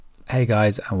Hey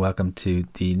guys, and welcome to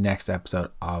the next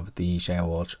episode of the Shane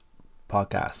Walsh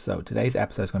podcast. So today's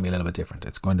episode is going to be a little bit different.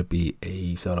 It's going to be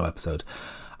a solo episode,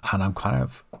 and I'm kind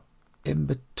of in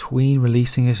between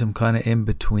releasing it. I'm kind of in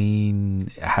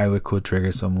between how it could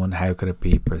trigger someone, how could it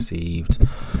be perceived,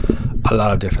 a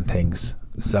lot of different things.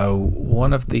 So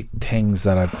one of the things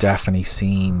that I've definitely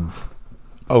seen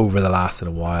over the last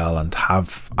little while, and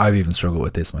I've even struggled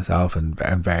with this myself and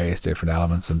various different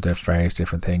elements and various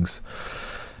different things,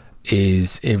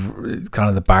 is kind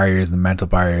of the barriers and the mental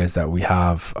barriers that we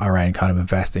have around kind of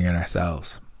investing in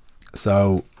ourselves.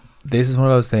 So this is one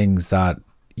of those things that,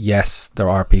 yes, there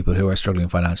are people who are struggling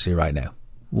financially right now,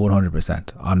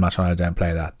 100%. I'm not trying to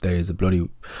downplay that. There's a bloody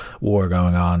war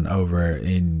going on over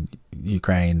in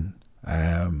Ukraine,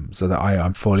 so that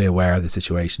I'm fully aware of the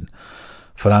situation.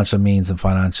 Financial means and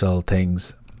financial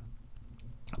things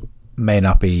may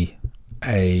not be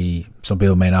some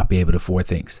people may not be able to afford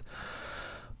things.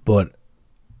 But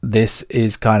this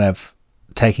is kind of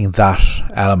taking that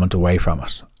element away from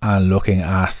it and looking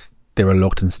at the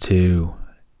reluctance to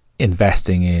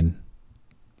investing in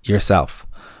yourself,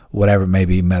 whatever it may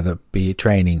be, whether it be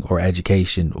training or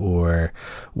education, or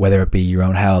whether it be your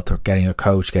own health or getting a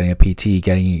coach, getting a PT,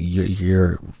 getting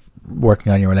your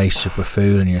working on your relationship with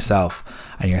food and yourself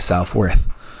and your self-worth.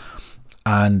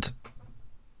 And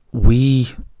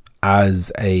we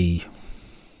as a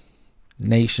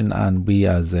nation and we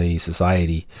as a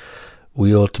society,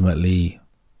 we ultimately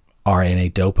are in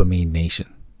a dopamine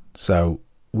nation. So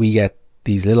we get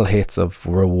these little hits of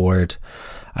reward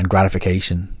and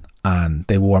gratification, and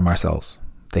they warm our souls.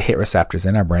 They hit receptors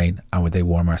in our brain and they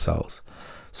warm our souls.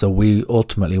 So we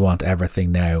ultimately want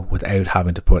everything now without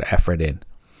having to put effort in.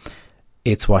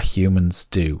 It's what humans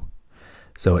do.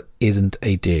 So it isn't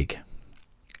a dig.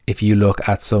 If you look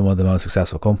at some of the most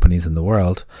successful companies in the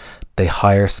world, they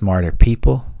hire smarter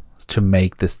people to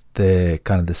make the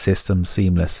kind of the system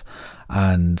seamless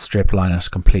and strip line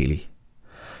it completely.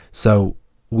 So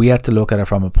we have to look at it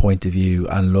from a point of view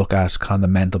and look at kind of the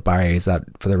mental barriers that,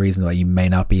 for the reason why you may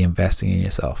not be investing in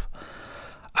yourself.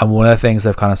 And one of the things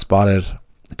I've kind of spotted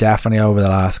definitely over the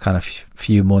last kind of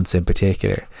few months in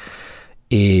particular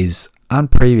is,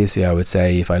 and previously I would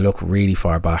say if I look really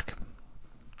far back,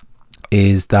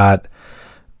 is that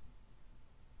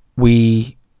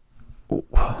we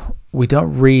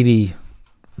don't really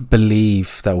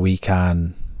believe that we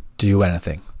can do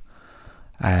anything,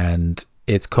 and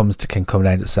it can come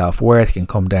down to self-worth, it can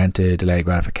come down to delayed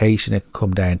gratification, it can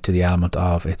come down to the element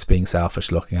of it's being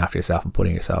selfish, looking after yourself and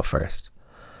putting yourself first.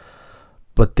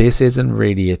 But this isn't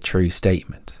really a true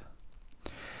statement.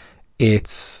 You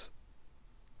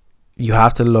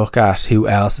have to look at who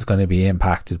else is going to be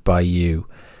impacted by you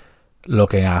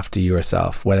looking after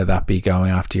yourself, whether that be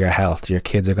going after your health. Your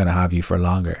kids are going to have you for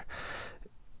longer.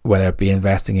 Whether it be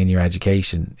investing in your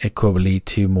education, it could lead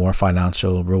to more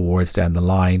financial rewards down the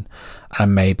line, and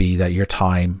it may be that your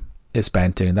time is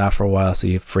spent doing that for a while, so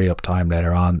you free up time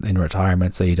later on in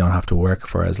retirement so you don't have to work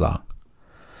for as long.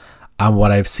 And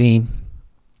what I've seen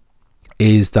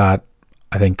is that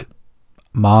I think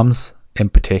moms in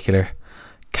particular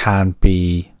can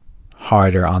be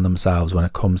harder on themselves when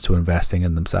it comes to investing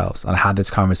in themselves. And I had this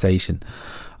conversation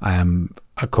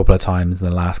a couple of times in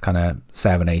the last kind of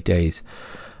 7-8 days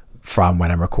from when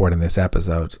I'm recording this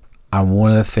episode. And one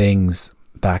of the things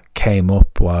that came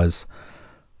up was,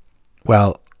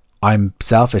 well, I'm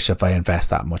selfish if I invest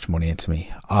that much money into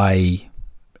me.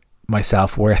 My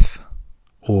self-worth,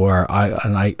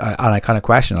 I kind of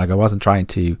question, like I wasn't trying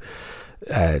to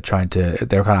they were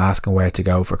kind of asking where to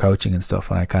go for coaching and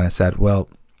stuff, and I kind of said, well,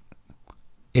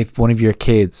 if one of your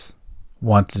kids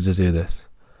wanted to do this,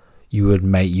 you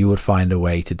would find a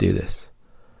way to do this.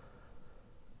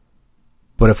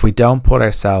 But if we don't put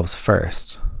ourselves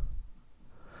first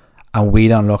and we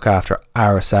don't look after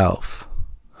ourselves,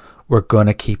 we're going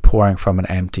to keep pouring from an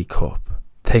empty cup.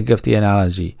 Think of the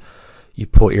analogy. You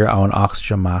put your own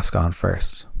oxygen mask on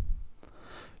first.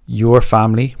 Your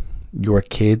family, your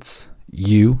kids,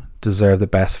 you deserve the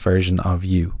best version of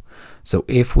you. So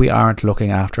if we aren't looking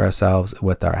after ourselves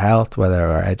with our health, whether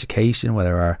our education,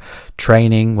 whether our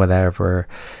training, whether we're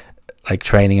like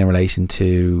training in relation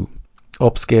to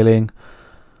upskilling,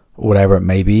 whatever it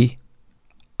may be,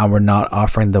 and we're not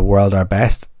offering the world our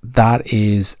best, that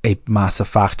is a massive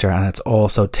factor. And it's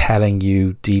also telling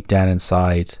you deep down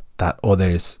inside that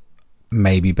others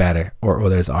may be better or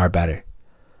others are better.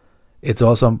 It's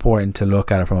also important to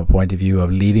look at it from a point of view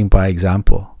of leading by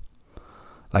example.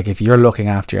 Like if you're looking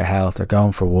after your health or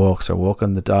going for walks or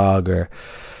walking the dog, or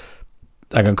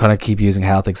I can kind of keep using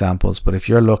health examples, but if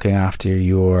you're looking after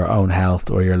your own health,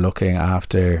 or you're looking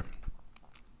after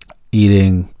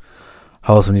eating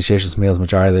wholesome, nutritious meals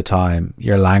majority of the time.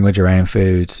 Your language around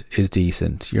food is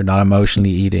decent. You're not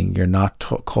emotionally eating. You're not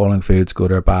calling foods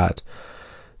good or bad.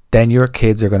 Then your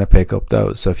kids are going to pick up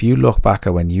those. So if you look back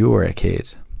at when you were a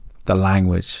kid, the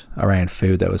language around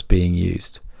food that was being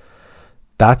used,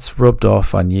 that's rubbed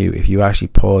off on you if you actually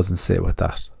pause and sit with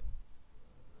that.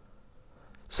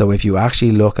 So if you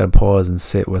actually look and pause and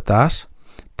sit with that,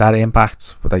 that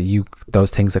impacts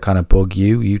those things that kind of bug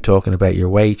you talking about your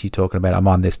weight, you talking about I'm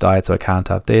on this diet so I can't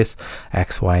have this,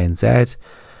 X, Y, and Z.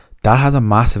 That has a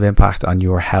massive impact on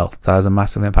your health. That has a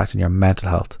massive impact on your mental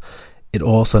health. It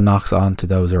also knocks on to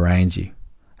those around you.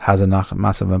 Has a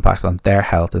massive impact on their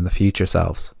health in the future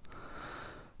selves.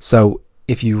 So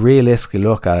if you realistically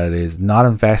look at it, is not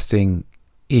investing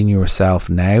in yourself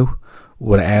now,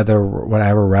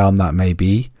 whatever realm that may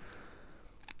be,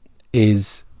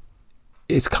 it's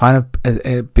kind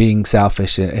of being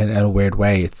selfish in a weird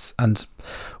way. And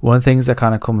one of the things that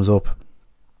kind of comes up,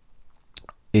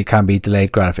 it can be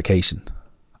delayed gratification.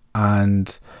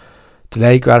 And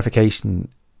delayed gratification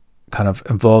kind of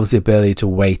involves the ability to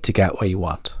wait to get what you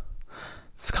want.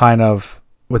 It's kind of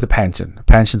with a pension. A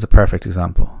pension's a perfect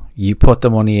example. You put the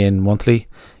money in monthly,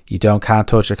 you can't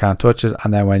touch it,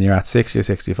 and then when you're at 60 or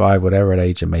 65, whatever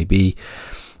age it may be,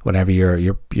 whenever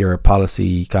your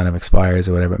policy kind of expires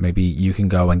or whatever it may be, you can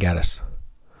go and get it.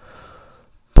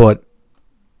 But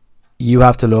you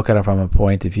have to look at it from a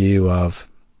point of view of,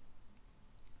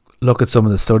 look at some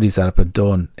of the studies that have been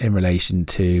done in relation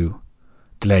to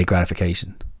delayed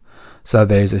gratification. So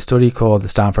there's a study called the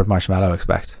Stanford Marshmallow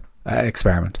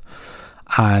Experiment,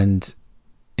 and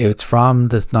it's from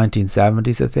the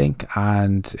 1970s, I think,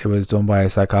 and it was done by a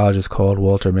psychologist called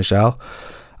Walter Mischel,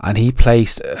 and he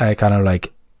placed a kind of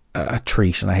like a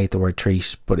treat, and I hate the word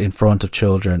treat, but in front of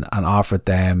children and offered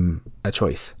them a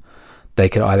choice. They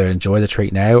could either enjoy the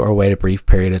treat now or wait a brief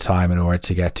period of time in order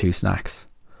to get 2 snacks.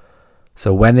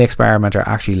 So when the experimenter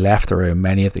actually left the room,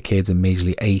 many of the kids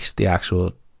immediately ate the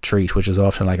actual treat, which is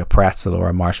often like a pretzel or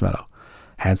a marshmallow,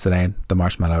 hence the name, the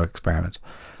marshmallow experiment.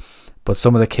 But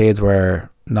some of the kids were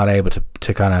not able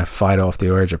to kind of fight off the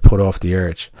urge or put off the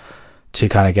urge to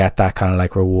kind of get that kind of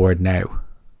like reward now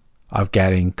of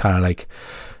getting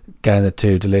the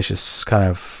 2 delicious kind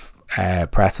of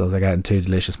pretzels or getting 2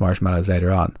 delicious marshmallows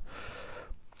later on.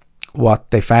 What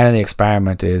they found in the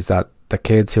experiment is that the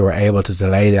kids who were able to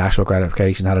delay the actual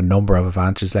gratification had a number of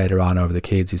advantages later on over the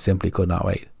kids who simply could not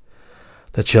wait.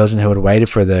 The children who had waited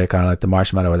for the kind of like the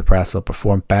marshmallow or the pretzel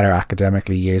performed better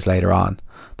academically years later on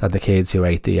than the kids who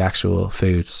ate the actual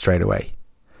food straight away.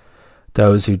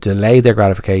 Those who delayed their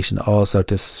gratification also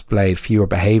displayed fewer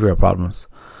behavioural problems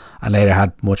and later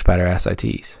had much better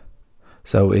SITs.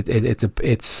 So it's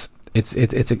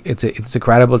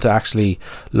incredible to actually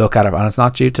look at it, and it's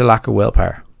not due to lack of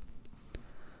willpower.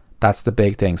 That's the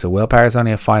big thing. So willpower is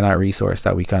only a finite resource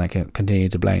that we kind of can continue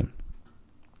to blame.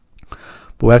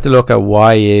 But we have to look at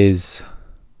why is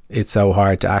it so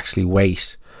hard to actually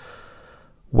wait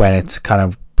when it's kind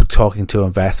of talking to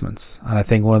investments. And I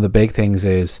think one of the big things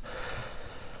is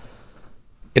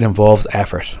it involves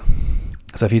effort.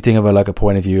 So if you think about like a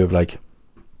point of view of like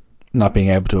not being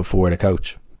able to afford a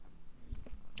coach,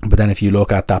 but then if you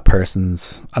look at that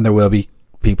person's, and there will be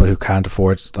people who can't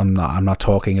afford it, I'm not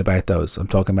talking about those. I'm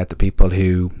talking about the people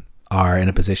who are in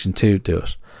a position to do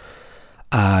it.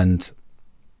 And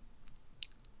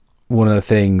one of the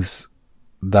things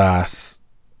that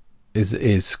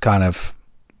is kind of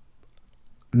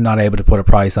not able to put a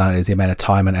price on it is the amount of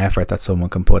time and effort that someone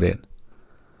can put in.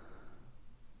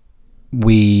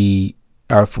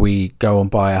 If we go and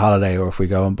buy a holiday, or if we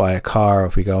go and buy a car, or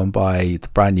if we go and buy the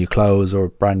brand new clothes or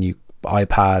brand new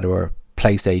iPad or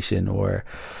PlayStation or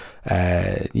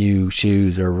new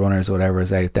shoes or runners or whatever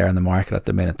is out there in the market at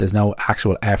the minute, there's no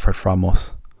actual effort from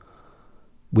us.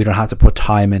 We don't have to put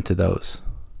time into those.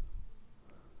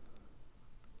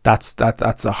 That's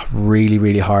a really,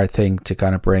 really hard thing to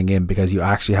kind of bring in, because you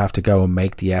actually have to go and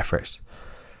make the effort.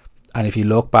 And if you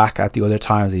look back at the other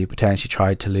times that you potentially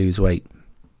tried to lose weight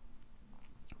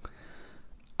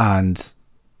and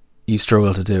you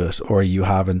struggle to do it, or you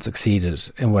haven't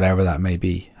succeeded in whatever that may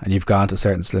be, and you've gone to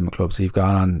certain slim clubs, so you've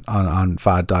gone on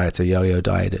fad diets or yo-yo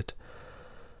dieted,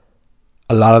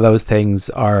 a lot of those things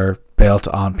are built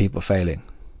on people failing.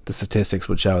 The statistics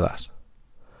would show that.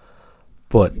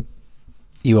 But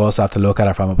you also have to look at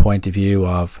it from a point of view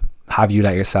of, have you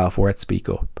let your self-worth speak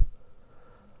up?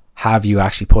 Have you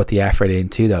actually put the effort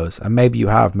into those? And maybe you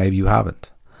have, maybe you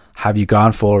haven't. Have you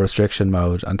gone full restriction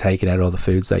mode and taken out all the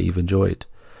foods that you've enjoyed?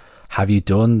 Have you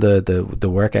done the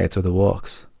workouts or the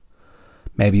walks?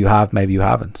 Maybe you have, maybe you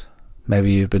haven't.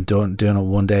 Maybe you've been doing it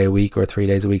 1 day a week or 3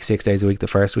 days a week, 6 days a week the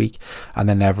first week, and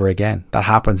then never again. That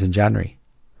happens in January.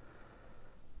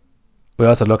 We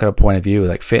also look at a point of view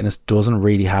like fitness doesn't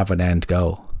really have an end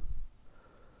goal.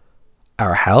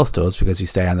 Our health does, because we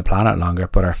stay on the planet longer,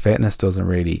 but our fitness doesn't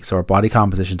really. So our body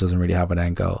composition doesn't really have an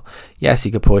end goal. Yes,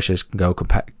 you could push it and go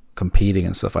competing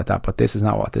and stuff like that, but this is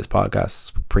not what this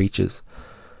podcast preaches.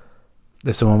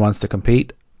 If someone wants to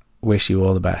compete, wish you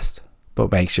all the best, but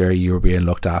make sure you're being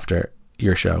looked after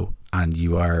your show and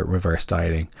you are reverse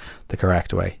dieting the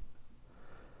correct way.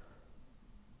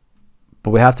 But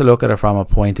we have to look at it from a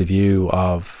point of view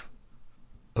of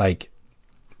like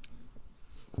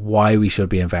why we should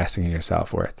be investing in your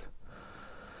self-worth.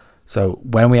 So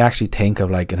when we actually think of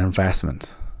like an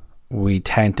investment, we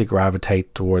tend to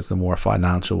gravitate towards the more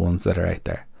financial ones that are out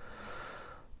there.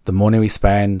 The money we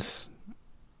spend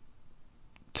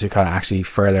to kind of actually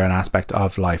further an aspect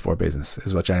of life or business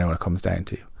is what generally what it comes down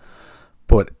to.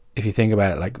 But if you think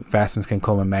about it, like investments can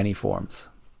come in many forms,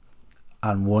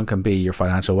 and one can be your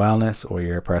financial wellness or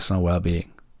your personal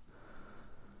well-being.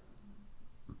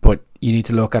 But you need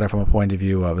to look at it from a point of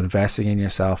view of investing in your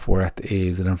self-worth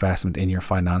is an investment in your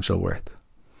financial worth.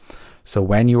 So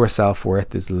when your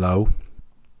self-worth is low,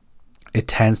 it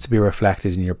tends to be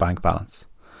reflected in your bank balance.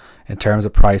 In terms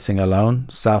of pricing alone,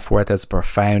 self-worth has a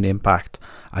profound impact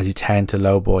as you tend to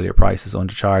lowball your prices,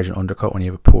 undercharge and undercut when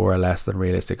you have a poor or less than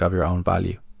realistic of your own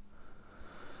value.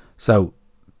 So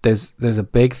there's a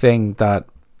big thing that,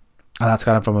 and that's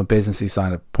kind of from a businessy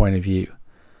side of point of view.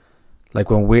 Like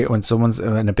when someone's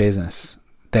in a business,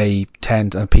 they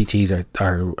tend, and PTs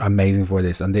are amazing for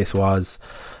this, and this was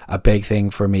a big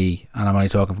thing for me, and I'm only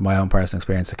talking from my own personal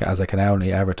experience, as I can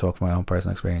only ever talk from my own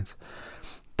personal experience,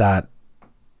 that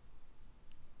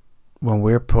when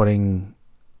we're putting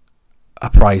a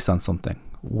price on something,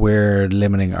 we're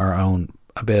limiting our own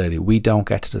ability. We don't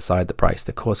get to decide the price.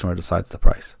 The customer decides the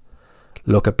price.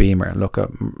 Look at Beamer, look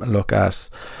at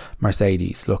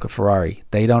Mercedes, look at Ferrari.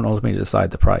 They don't ultimately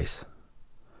decide the price.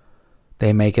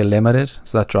 They make it limited,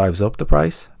 so that drives up the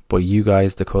price, but you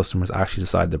guys, the customers, actually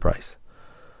decide the price.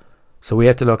 So we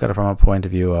have to look at it from a point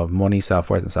of view of money,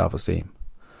 self-worth and self-esteem.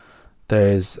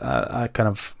 There's a kind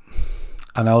of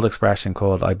an old expression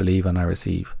called I believe and I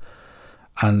receive.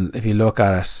 And if you look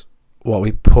at it, what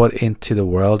we put into the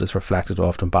world is reflected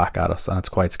often back at us, and it's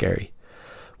quite scary.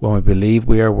 When we believe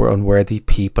we're unworthy,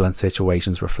 people and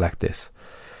situations reflect this,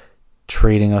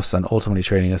 treating us and ultimately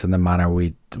treating us in the manner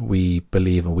we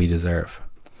believe and we deserve.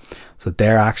 So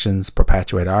their actions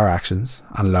perpetuate our actions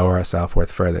and lower our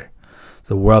self-worth further.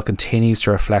 So the world continues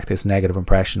to reflect this negative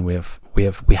impression we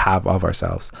have of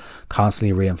ourselves,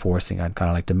 constantly reinforcing and kind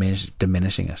of like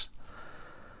diminishing it.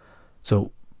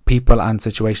 So people and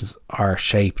situations are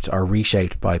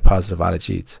reshaped by positive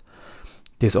attitudes.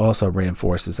 This also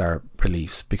reinforces our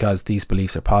beliefs because these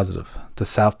beliefs are positive. The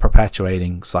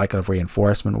self-perpetuating cycle of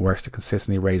reinforcement works to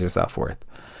consistently raise our self-worth.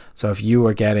 So if you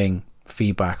are getting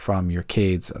feedback from your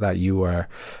kids that you are,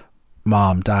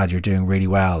 Mom, Dad, you're doing really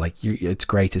well, like it's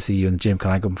great to see you in the gym,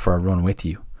 can I go for a run with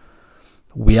you?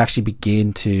 We actually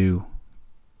begin to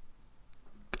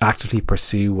actively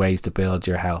pursue ways to build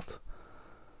your health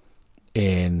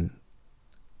in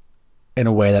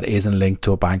a way that isn't linked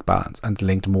to a bank balance and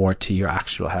linked more to your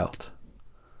actual health.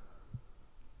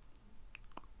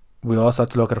 We also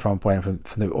have to look at it from a point from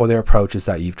the other approaches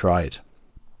that you've tried.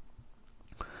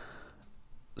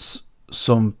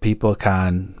 Some people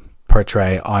can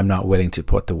portray, I'm not willing to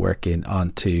put the work in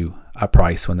onto a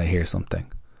price when they hear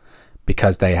something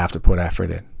because they have to put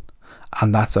effort in.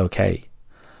 And that's okay.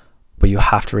 But you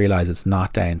have to realize it's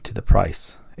not down to the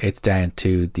price. It's down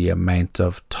to the amount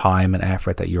of time and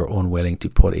effort that you're unwilling to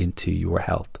put into your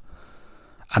health.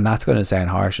 And that's going to sound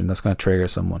harsh and that's going to trigger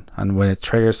someone. And when it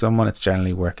triggers someone, it's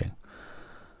generally working.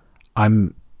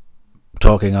 I'm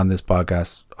talking on this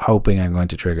podcast hoping I'm going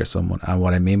to trigger someone. And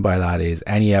what I mean by that is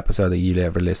any episode that you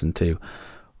ever listen to,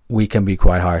 we can be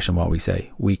quite harsh in what we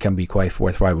say. We can be quite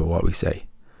forthright with what we say.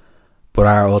 But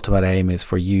our ultimate aim is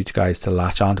for you guys to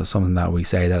latch onto something that we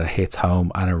say, that it hits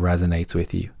home and it resonates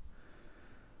with you.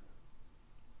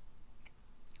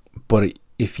 But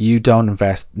if you don't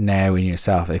invest now in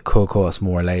yourself, it could cost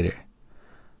more later.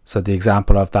 So the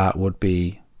example of that would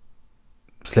be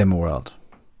Slimming World,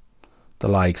 the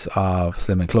likes of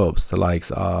Slimming Clubs, the likes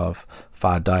of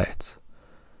fad diets.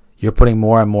 You're putting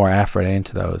more and more effort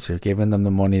into those. You're giving them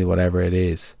the money, whatever it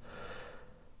is.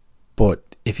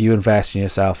 But if you invest in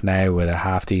yourself now with a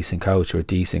half decent coach or a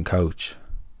decent coach,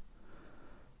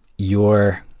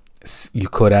 you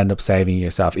could end up saving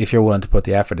yourself, if you're willing to put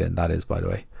the effort in, that is, by the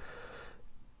way.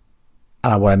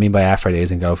 And what I mean by effort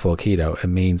isn't go full keto. It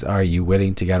means, are you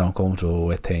willing to get uncomfortable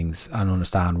with things and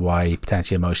understand why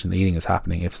potentially emotional eating is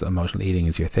happening if emotional eating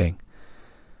is your thing?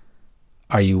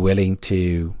 Are you willing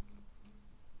to,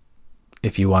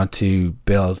 if you want to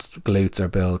build glutes or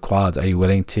build quads, are you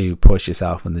willing to push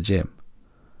yourself in the gym?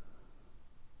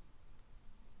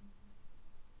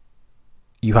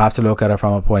 You have to look at it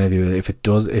from a point of view.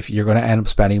 If you're going to end up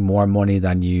spending more money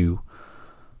than you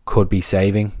could be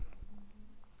saving,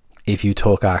 if you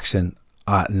took action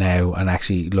now and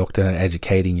actually looked at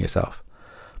educating yourself.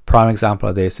 Prime example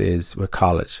of this is with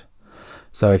college.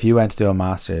 So if you went to do a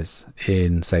master's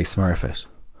in, say, Smurfit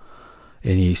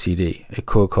in UCD, it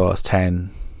could cost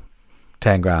 10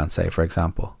 grand, say, for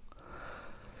example.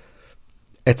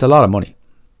 It's a lot of money,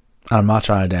 and I'm not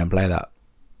trying to downplay that,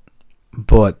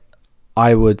 but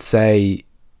I would say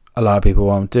a lot of people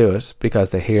won't do it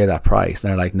because they hear that price and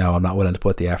they're like, no, I'm not willing to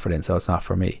put the effort in, so it's not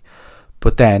for me.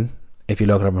 But then if you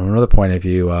look at it from another point of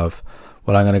view of,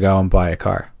 well, I'm going to go and buy a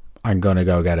car, I'm going to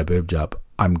go get a boob job,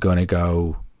 I'm going to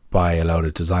go buy a load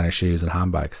of designer shoes and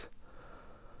handbags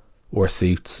or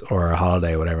suits or a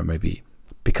holiday, whatever it may be,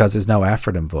 because there's no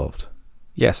effort involved.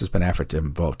 Yes, there's been effort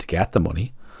involved to get the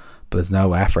money, but there's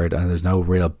no effort and there's no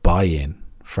real buy-in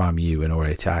from you in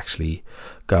order to actually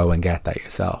go and get that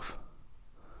yourself.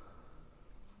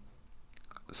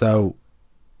 So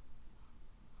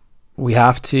we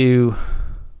have to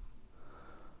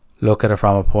look at it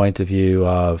from a point of view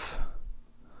of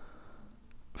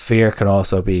fear can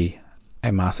also be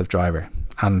a massive driver,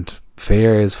 and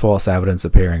fear is false evidence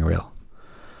appearing real.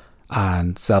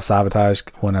 And self-sabotage,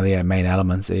 one of the main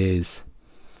elements is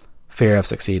fear of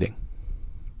succeeding.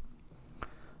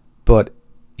 But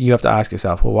you have to ask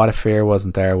yourself, well, what if fear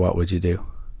wasn't there? What would you do?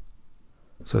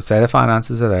 So say the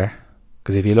finances are there,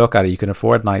 because if you look at it, you can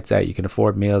afford nights out, you can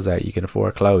afford meals out, you can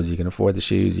afford clothes, you can afford the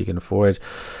shoes, you can afford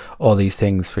all these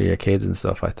things for your kids and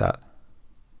stuff like that.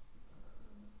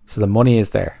 So the money is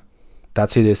there.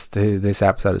 That's who this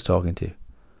episode is talking to.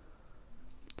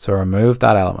 So remove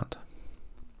that element.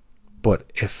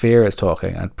 But if fear is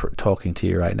talking and talking to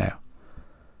you right now,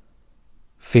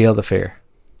 feel the fear.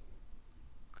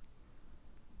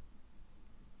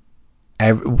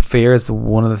 Fear is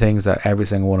one of the things that every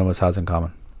single one of us has in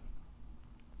common.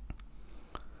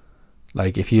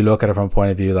 Like, if you look at it from a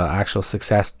point of view that actual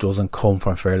success doesn't come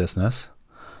from fearlessness,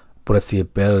 but it's the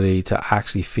ability to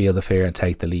actually feel the fear and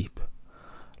take the leap.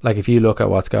 Like, if you look at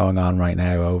what's going on right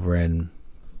now over in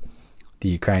the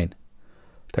Ukraine,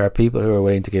 there are people who are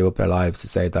willing to give up their lives to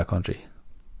save that country.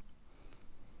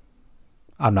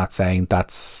 I'm not saying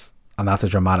that's a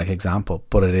dramatic example,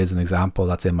 but it is an example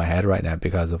that's in my head right now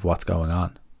because of what's going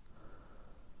on.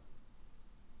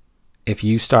 If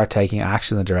you start taking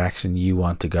action in the direction you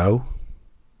want to go,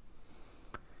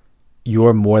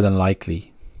 you're more than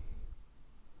likely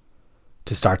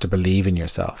to start to believe in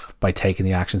yourself by taking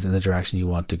the actions in the direction you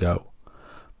want to go.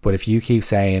 But if you keep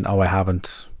saying, oh, I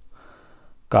haven't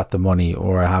got the money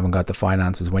or I haven't got the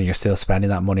finances, when you're still spending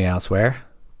that money elsewhere,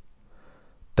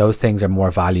 those things are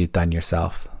more valued than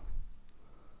yourself.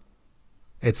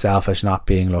 It's selfish not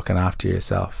looking after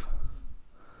yourself.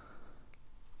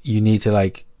 You need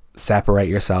to separate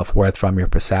your self-worth from your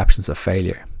perceptions of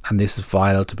failure, and this is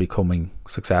vital to becoming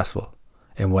successful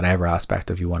in whatever aspect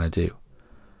of you want to do,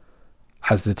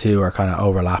 as the two are kind of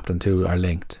overlapped and two are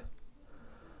linked.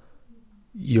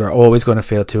 You're always going to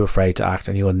feel too afraid to act,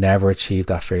 and you will never achieve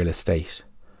that fearless state.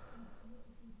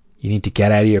 You need to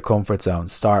get out of your comfort zone.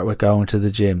 Start with going to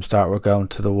the gym, start with going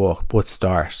to the walk, but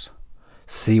start.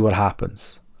 See what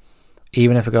happens.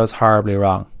 Even if it goes horribly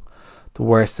wrong, the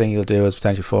worst thing you'll do is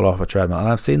potentially fall off a treadmill. And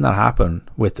I've seen that happen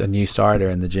with a new starter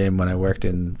in the gym when I worked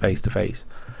in face-to-face.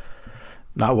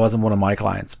 That wasn't one of my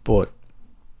clients, but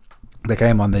they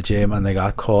came on the gym and they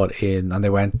got caught in, and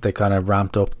they kind of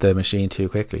ramped up the machine too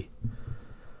quickly.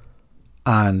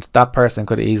 And that person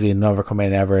could easily never come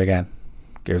in ever again.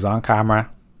 It was on camera,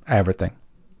 everything.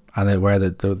 And where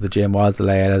the gym was, the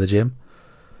layout of the gym,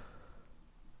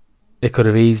 it could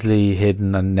have easily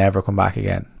hidden and never come back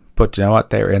again. But you know what?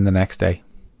 They were in the next day.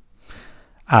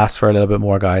 Ask for a little bit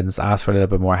more guidance, ask for a little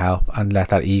bit more help, and let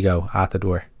that ego at the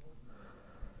door.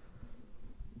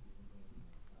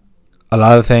 A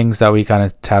lot of things that we kind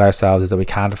of tell ourselves is that we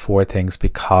can't afford things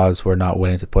because we're not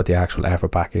willing to put the actual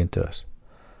effort back into it.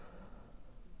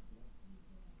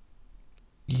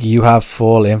 You have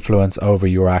full influence over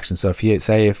your actions. So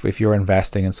if you're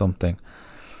investing in something,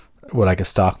 with like a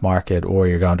stock market, or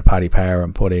you're going to Paddy Power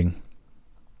and putting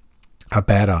a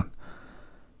bet on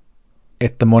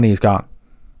it, the money is gone.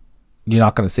 You're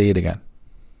not going to see it again,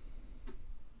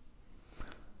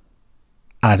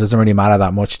 and it doesn't really matter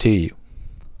that much to you.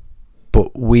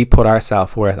 But we put our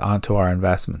self-worth onto our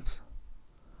investments.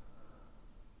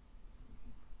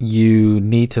 You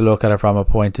need to look at it from a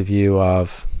point of view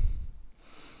of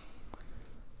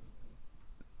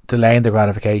delaying the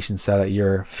gratification so that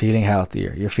you're feeling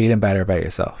healthier, you're feeling better about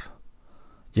yourself.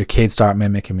 Your kids start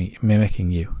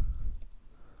mimicking you.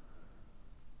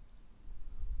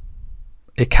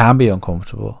 It can be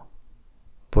uncomfortable,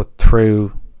 but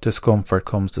through discomfort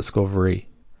comes discovery.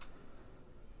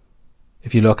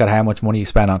 If you look at how much money you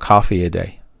spend on coffee a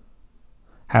day,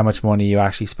 how much money you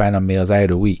actually spend on meals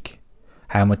out a week,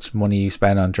 how much money you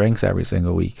spend on drinks every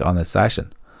single week on this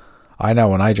session. I know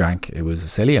when I drank, it was a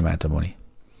silly amount of money.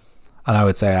 And I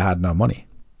would say I had no money.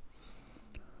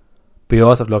 But you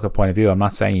also have to look at point of view. I'm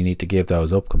not saying you need to give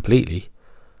those up completely.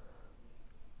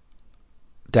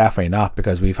 Definitely not,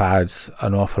 because we've had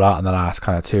an awful lot in the last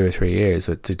kind of 2 or 3 years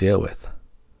to deal with.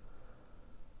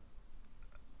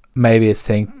 Maybe it's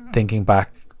thinking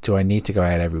back, do I need to go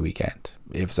out every weekend?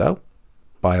 If so,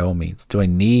 by all means. Do I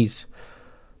need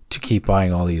to keep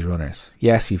buying all these runners?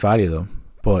 Yes, you value them,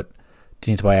 but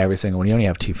do you need to buy every single one? You only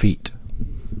have 2 feet.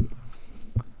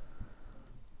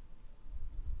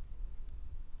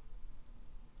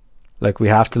 Like, we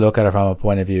have to look at it from a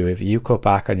point of view. If you cut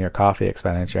back on your coffee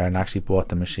expenditure and actually bought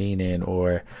the machine in,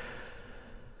 or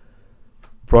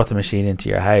brought the machine into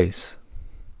your house,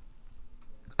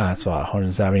 and it's what,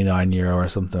 €179 or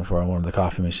something for one of the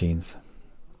coffee machines,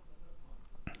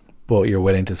 but you're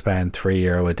willing to spend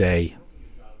 €3 a day,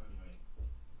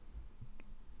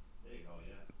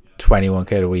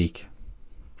 21k a week,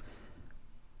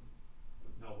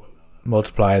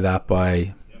 multiply that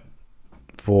by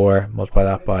 4, multiply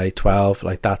that by 12,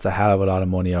 like, that's a hell of a lot of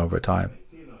money over time.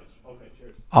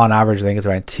 On average, I think it's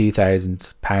around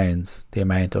 £2,000 the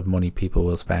amount of money people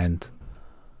will spend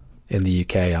in the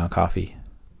UK on coffee,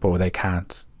 but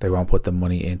they won't put the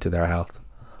money into their health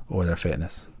or their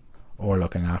fitness or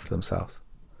looking after themselves.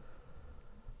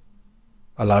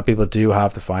 A lot of people do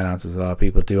have the finances, a lot of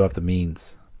people do have the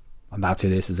means, and that's who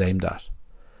this is aimed at.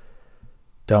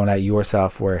 Don't let your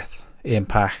self-worth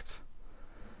impact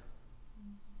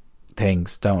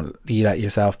things. Don't you let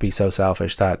yourself be so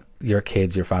selfish that your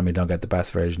kids, your family don't get the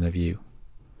best version of you.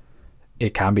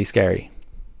 It can be scary,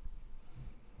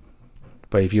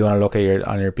 but if you want to look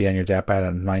at be on your deathbed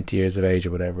at 90 years of age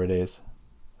or whatever it is,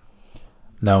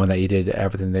 knowing that you did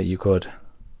everything that you could,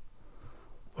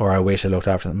 or I wish I looked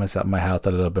after myself, my health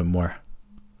a little bit more.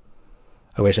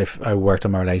 I wish I worked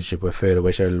on my relationship with food. I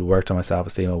wish I worked on my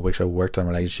self-esteem. I wish I worked on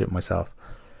my relationship with myself.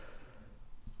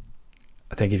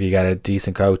 I think if you get a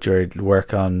decent coach or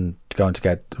work on going to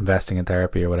get investing in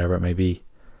therapy or whatever it may be,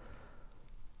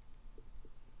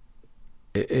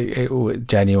 it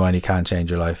genuinely can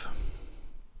change your life.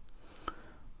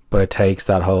 But it takes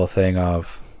that whole thing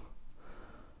of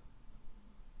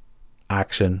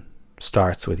action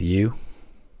starts with you.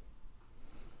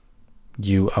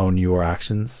 You own your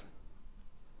actions.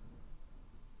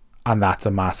 And that's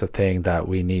a massive thing that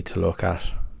we need to look at.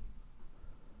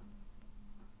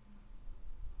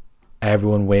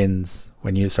 Everyone wins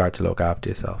when you start to look after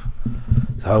yourself.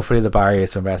 So hopefully the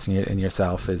barriers to investing in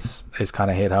yourself is kind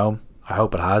of hit home. I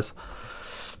hope it has.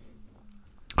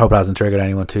 Hope it hasn't triggered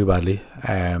anyone too badly.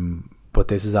 But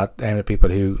this is aimed at people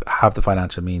who have the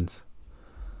financial means,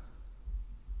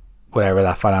 whatever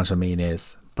that financial mean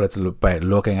is. But it's about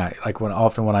looking at, like,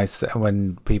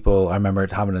 when people, I remember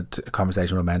having a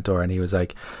conversation with a mentor, and he was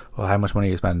like, well, how much money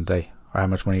you spend a day, or how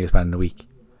much money you spend in a week?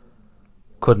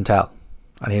 Couldn't tell.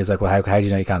 And he was like, well, how do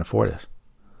you know you can't afford it?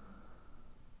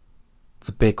 It's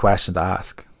a big question to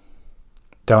ask.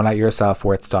 Don't let your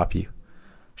self-worth stop you.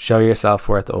 Show your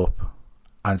self-worth up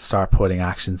and start putting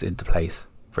actions into place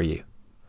for you.